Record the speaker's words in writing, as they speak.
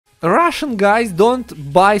Russian guys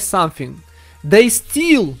don't buy something. They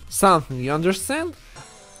steal something, you understand?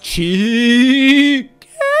 Chicken.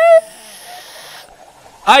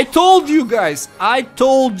 I told you guys, I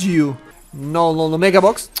told you. No, mega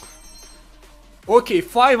box. Okay,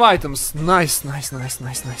 5 items. Nice.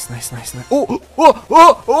 Oh.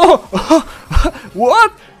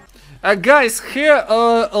 What? Guys,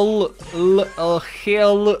 hello.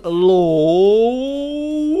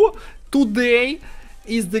 Today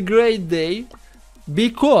is the great day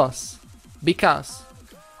because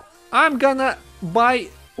I'm gonna buy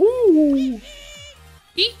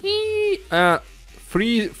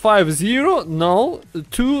 350 no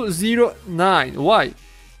 209. Why?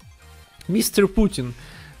 Mr. Putin,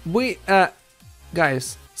 we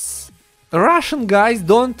guys, Russian guys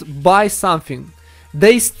don't buy something,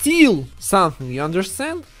 they steal something, you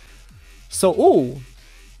understand? So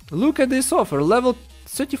look at this offer, level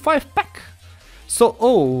 35 pack.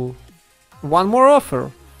 So one more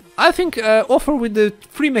offer. I think offer with the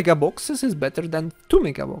 3 mega boxes is better than 2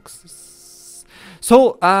 mega boxes.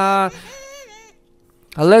 So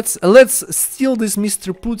let's steal this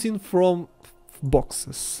Mr. Putin from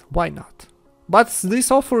boxes. Why not? But this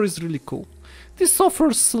offer is really cool. This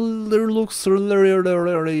offer looks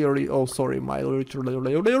really. Oh, sorry, my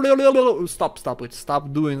stop it.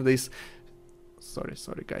 Stop doing this. Sorry,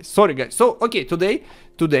 guys. So okay, today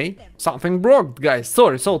something broke, guys.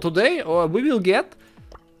 Sorry. So today we will get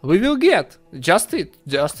just it.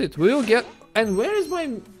 We will get. And where is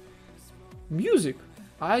my music?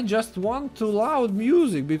 I just want to loud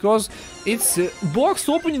music because it's a box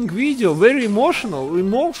opening video, very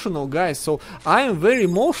emotional guys. So I am very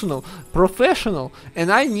emotional, professional,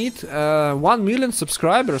 and I need 1 million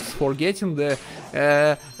subscribers for getting the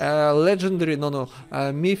legendary,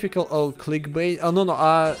 mythical, clickbait,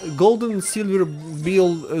 golden silver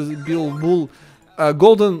bull,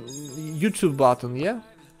 golden YouTube button, yeah?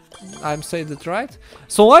 I'm saying that right?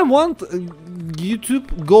 So I want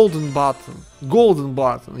YouTube golden button,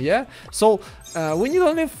 yeah? So we need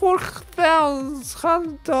only 4,000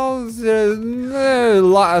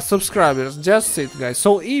 subscribers, just it, guys.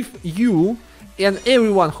 So if you and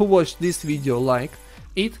everyone who watched this video like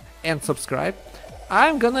it and subscribe,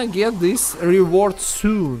 I'm gonna get this reward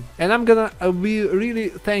soon, and I'm gonna be really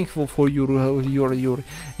thankful for your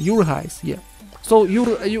guys, yeah. So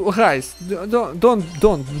you guys,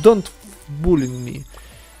 don't bully me.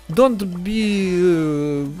 Don't be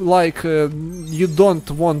like you don't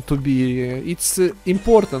want to be. It's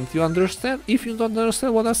important. You understand? If you don't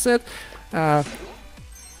understand what I said,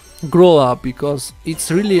 grow up, because it's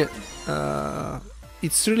really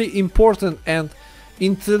important and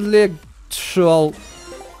intellectual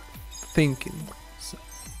thinking.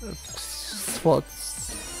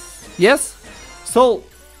 Yes. So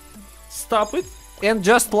stop it and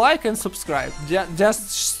just like and subscribe. Just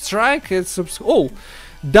strike and subscribe. Oh,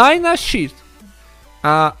 Dyna shit.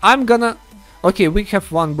 I'm gonna. Okay, we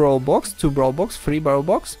have 1 brawl box, 2 brawl box, 3 brawl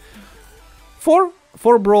box, 4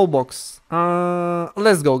 brawl box.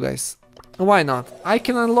 Let's go, guys. Why not? I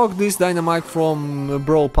can unlock this dynamite from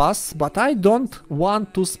Brawl Pass, but I don't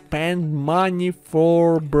want to spend money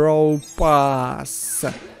for Brawl Pass.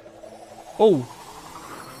 Oh.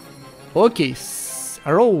 Okay,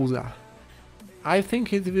 Rosa. I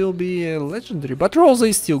think it will be legendary, but Rosa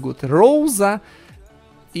is still good. Rosa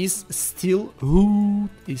is still hoot.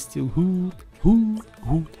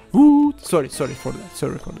 Sorry for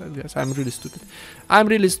that, guys. I'm really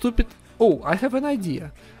stupid. Oh, I have an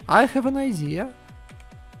idea.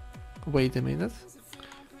 Wait a minute.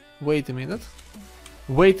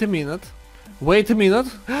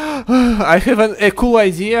 I have a cool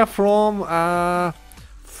idea from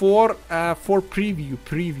for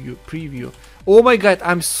preview. Oh my god,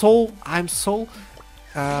 I'm so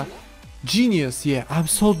genius. Yeah, I'm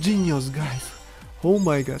so genius, guys. Oh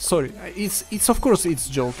my god, sorry. It's of course it's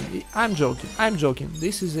joking. I'm joking.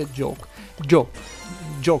 This is a joker.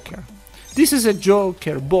 This is a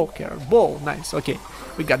joker, ball. Nice. Okay,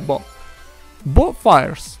 we got ball. Ball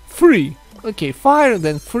fires. 3. Okay, fire,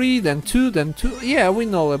 then 3, then 2, then 2. Yeah, we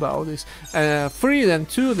know about this. 3, then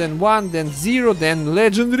 2, then 1, then 0, then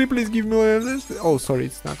legendary. Please give me this. Oh, sorry,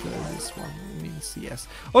 it's not this one. It means yes.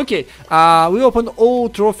 Okay, we opened all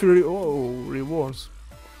trophy rewards.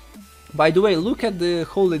 By the way, look at the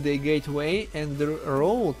holiday gateway and the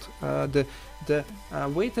road.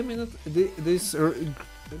 Wait a minute. This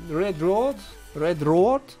red road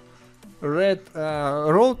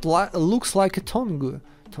looks like a tongue.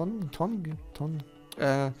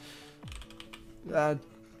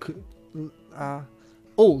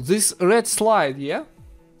 Oh, this red slide, yeah,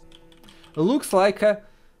 looks like a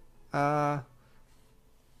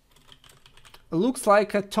looks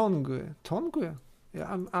like a tongue. Tongue?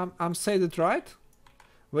 Yeah, I'm saying it right.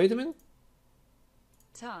 Wait a minute.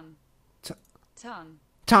 Tongue. Tongue.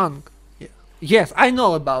 Tongue. Yeah. Yes, I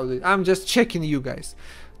know about it. I'm just checking you guys.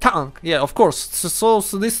 Tongue. Yeah, of course. So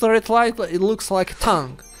this red light, it looks like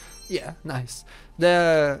tongue. Yeah, nice.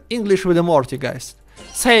 The English with the Morty, guys.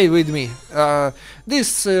 Say it with me.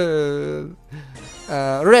 This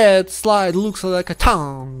red slide looks like a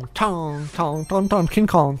tongue. King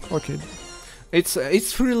Kong. Okay.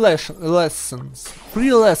 It's free lessons.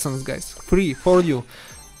 Free lessons, guys. Free for you.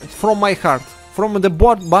 From my heart. From the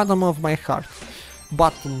bottom of my heart.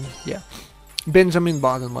 Button, yeah. Benjamin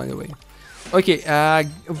Button, by the way. Okay,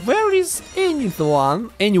 where is anyone?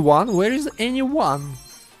 Where is anyone?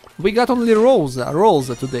 We got only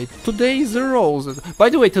Rosa today. Today is a Rosa. By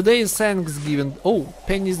the way, today is Thanksgiving. Oh,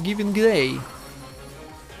 Penny's Giving Day.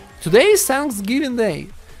 Today is Thanksgiving Day,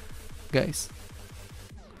 guys.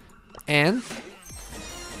 And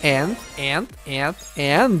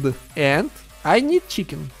I need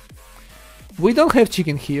chicken. We don't have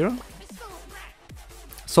chicken here.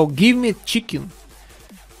 So give me chicken.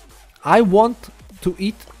 I want to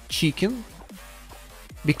eat chicken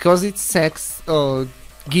because it's sex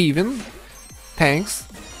given. Thanks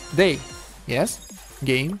day. Yes,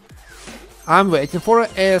 game. I'm waiting for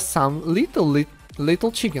some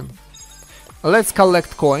little chicken. Let's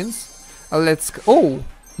collect coins. Oh,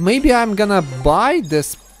 maybe I'm gonna buy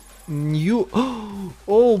this new.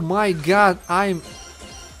 Oh my god!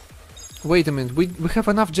 Wait a minute. We have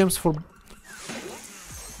enough gems for.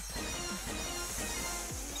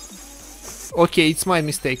 Okay, it's my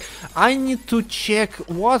mistake. I need to check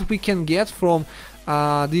what we can get from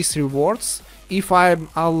these rewards if I'm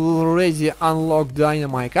already unlocked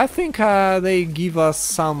Dynamite. I think they give us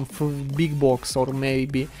some big box or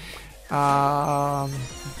maybe. Oh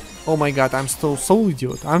my god, I'm so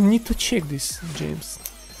idiot. I need to check these gems.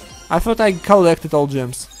 I thought I collected all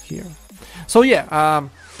gems here. So yeah,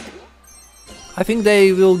 I think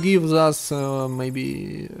they will give us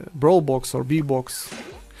maybe brawl box or B box.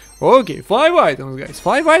 Okay, 5 items, guys.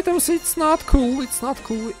 5 items. It's not cool. It's not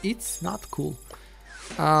cool. It's not cool.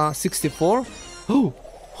 64. Oh,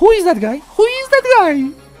 who is that guy? Who is that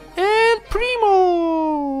guy? El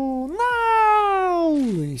Primo.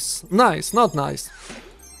 Nice. Nice. Not nice.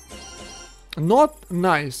 Not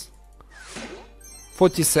nice.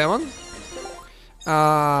 47.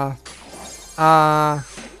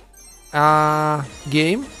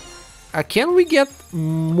 Game. Can we get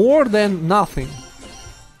more than nothing?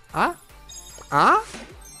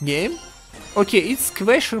 Game. Okay, it's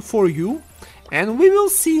question for you, and we will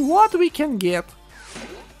see what we can get.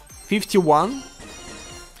 51.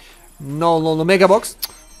 No, mega box.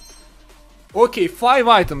 Okay, 5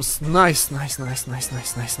 items. Nice.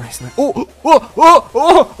 Oh.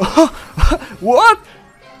 What?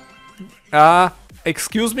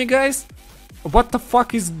 Excuse me, guys. What the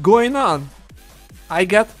fuck is going on? I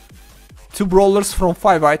got 2 brawlers from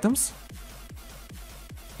 5 items.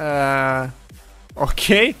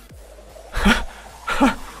 Okay.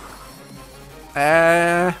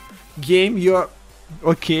 Game, you're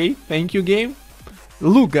okay. Thank you, game.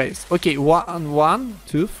 Look, guys. Okay, 1,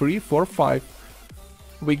 2, 3, 4, 5.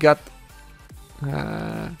 We got.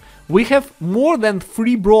 We have more than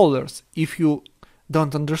 3 brawlers. If you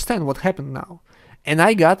don't understand what happened now, and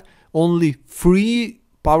I got only 3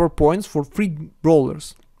 power points for 3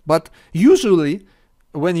 brawlers. But usually,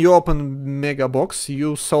 when you open mega box,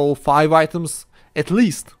 you saw 5 items at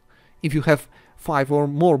least. If you have 5 or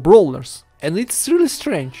more brawlers, and it's really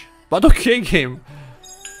strange. But okay, game.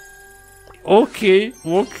 Okay,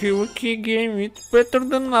 game. It's better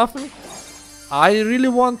than nothing. I really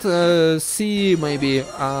want to see maybe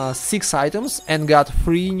 6 items and got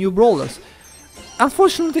 3 new brawlers.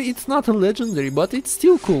 Unfortunately, it's not a legendary, but it's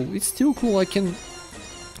still cool. It's still cool. I can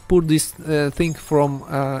put this thing from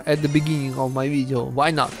at the beginning of my video. Why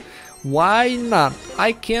not? Why not?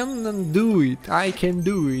 I can do it. I can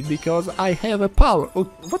do it because I have a power. Oh,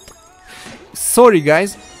 what? Sorry,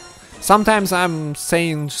 guys. Sometimes I'm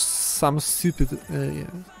saying some stupid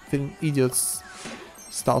idiots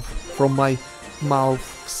stuff from my mouth.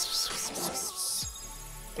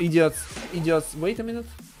 Idiots. Wait a minute.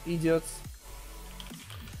 Idiots.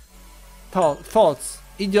 Thoughts.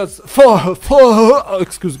 Idiots.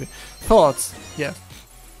 Excuse me. Thoughts. Yeah.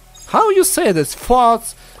 How you say this?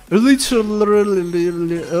 Thoughts. Literally.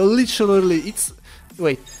 It's.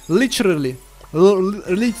 Wait. Literally.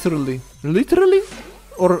 Literally.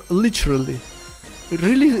 Or literally.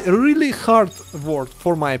 Really hard word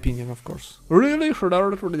for my opinion, of course. Really hard.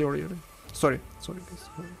 Sorry, guys.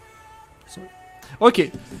 Sorry.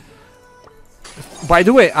 Okay. By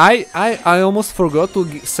the way, I almost forgot to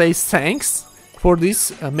say thanks for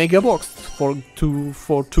this mega box for two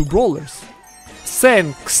brawlers.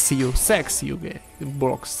 Thanks you, box,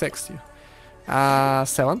 thanks you.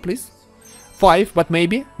 7, please. 5, but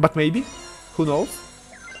maybe, who knows?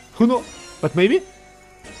 Who knows? But maybe.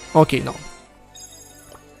 Okay, no.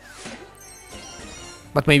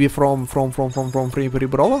 But maybe from free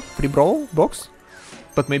brawl box.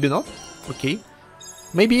 But maybe not. Okay.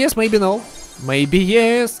 Maybe yes, maybe no. Maybe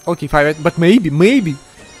yes. Okay, 5, but maybe.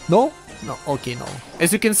 No? No, okay, no.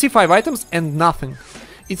 As you can see, 5 items and nothing.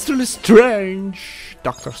 It's really strange.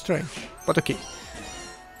 Doctor Strange. But okay.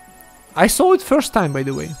 I saw it first time, by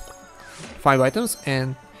the way. 5 items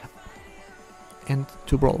and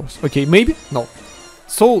 2 brawlers. Okay, maybe? No.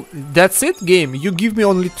 So, that's it, game. You give me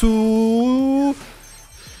only 2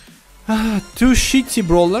 shitty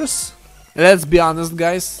brawlers. Let's be honest,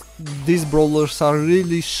 guys. These brawlers are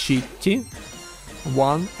really shitty.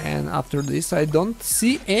 1, and after this I don't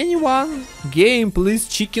see anyone. Game, please,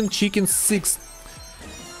 chicken 6.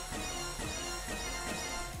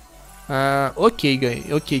 Okay, game.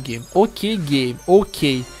 Okay.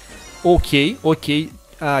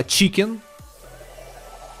 Chicken.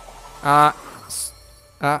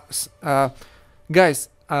 Guys,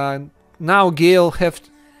 now Gale have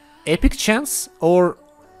epic chance or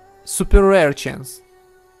super rare chance?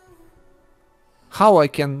 How I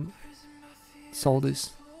can solve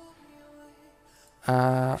this?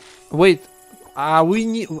 Wait, we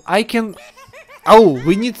need. I can. Oh,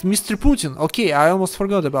 we need Mr. Putin. Okay, I almost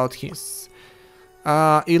forgot about his.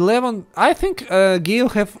 11. I think Gale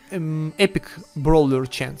have epic brawler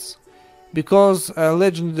chance, because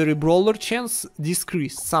legendary brawler chance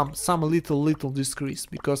decrease some little decrease,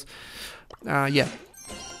 because yeah.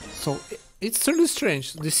 So it's really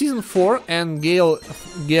strange. The season 4 and Gale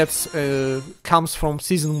gets comes from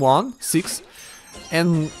season 1, 6,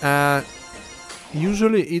 and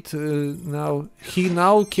usually it he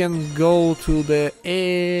now can go to the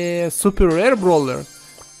super rare brawler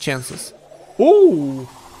chances. Oh,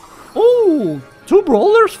 2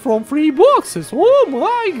 brawlers from 3 boxes. Oh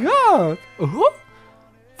my god!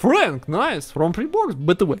 Frank, nice, from 3 boxes.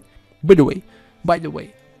 By the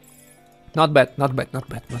way. Not bad, but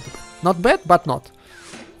not.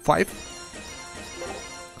 5.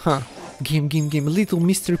 Huh. Game. Little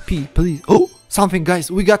Mr. P, please. Oh, something, guys.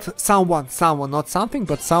 We got someone. Not something,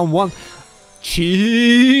 but someone.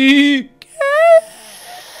 Chicken.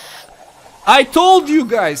 I told you,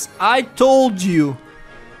 guys. I told you.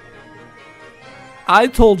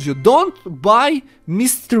 Don't buy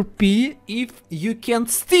Mr. P if you can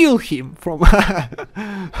steal him from.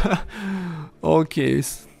 Okay.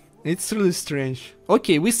 It's really strange.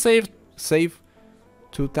 Okay, we save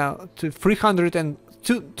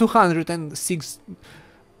 206.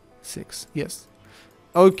 Yes.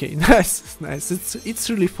 Okay, nice. It's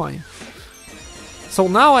really funny. So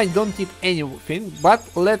now I don't need anything, but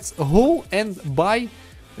let's go and buy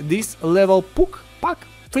this level pack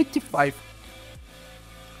 25.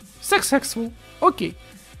 Successful. Okay.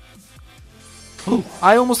 Oh,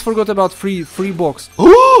 I almost forgot about free box.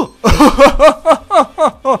 Oh!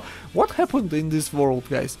 What happened in this world,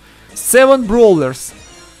 guys? 7 brawlers.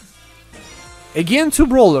 Again 2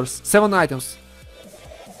 brawlers. 7 items.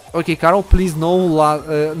 Okay, Carol, please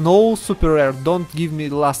no super rare. Don't give me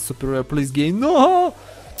last super rare, please, game. No.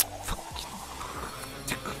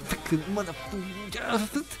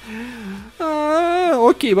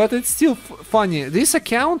 Okay, but it's still funny. This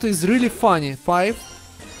account is really funny. 5.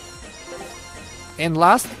 And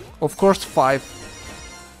last, of course, 5.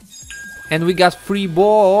 And we got free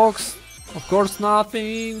box. Of course,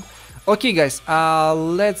 nothing. Okay, guys,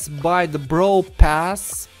 let's buy the brawl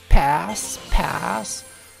pass.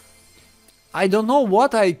 I don't know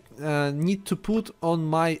what I need to put on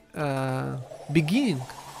my beginning.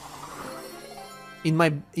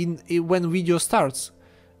 When video starts.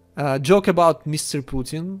 Joke about Mr.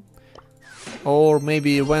 Putin. Or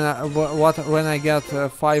maybe when I get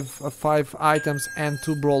 5 items and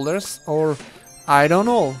 2 brawlers, or I don't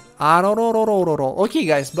know. Okay,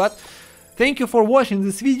 guys, but thank you for watching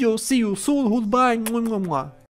this video. See you soon. Goodbye.